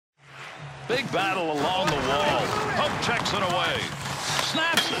Big battle along the wall. Hope checks it away.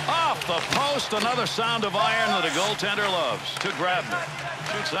 Snaps off the post. Another sound of iron that a goaltender loves. To Grabner.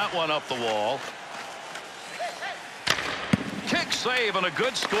 Shoots that one up the wall. Kick save and a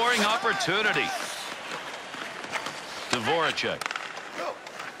good scoring opportunity. To Voracek.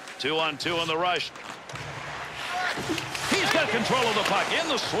 2-on-2 in the rush. He's got control of the puck in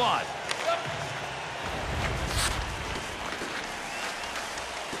the slot.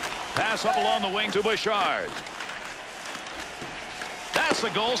 Pass up along the wing to Bouchard. That's a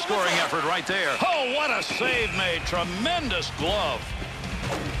goal-scoring effort right there. Oh, what a save made. Tremendous glove.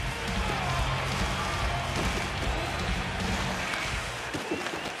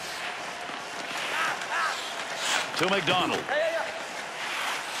 To McDonald.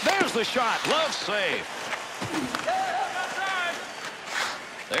 There's the shot. Love save.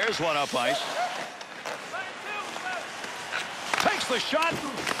 There's one up ice. Takes the shot.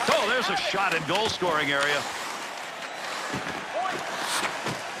 Oh, there's a shot in goal-scoring area.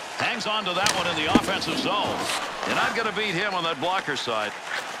 Hangs on to that one in the offensive zone. You're not going to beat him on that blocker side.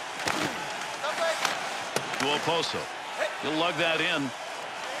 To Oposo. He'll lug that in.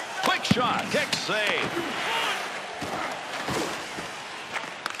 Quick shot. Kick save.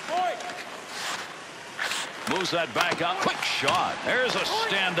 Moves that back up. Quick shot. There's a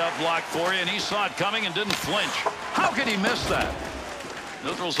stand-up block for you, and he saw it coming and didn't flinch. How could he miss that?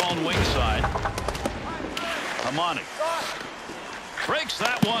 Neutral zone wing side. Hamonic. Breaks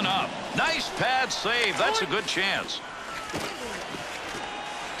that one up. Nice pad save. That's a good chance.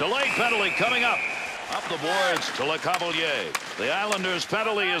 Delayed penalty coming up. Up the boards to LeCavalier. The Islanders'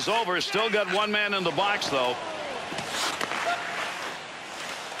 penalty is over. Still got one man in the box, though.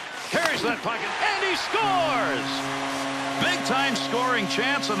 Carries that puck, and he scores! Big-time scoring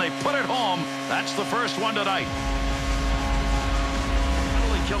chance, and they put it home. That's the first one tonight.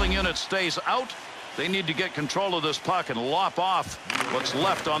 Penalty killing unit stays out. They need to get control of this puck and lop off what's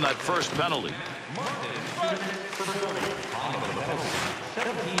left on that first penalty.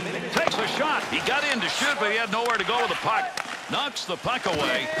 Takes a shot. He got in to shoot, but he had nowhere to go with the puck. Knocks the puck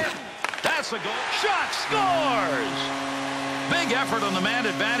away. That's a goal. Shot scores! Big effort on the man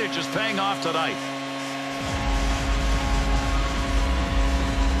advantage is paying off tonight.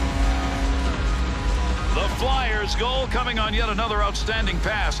 The Flyers' goal coming on yet another outstanding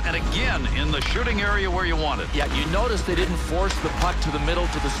pass, and again in the shooting area where you want it. Yeah, you notice they didn't force the puck to the middle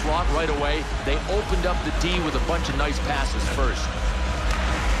to the slot right away. They opened up the D with a bunch of nice passes first.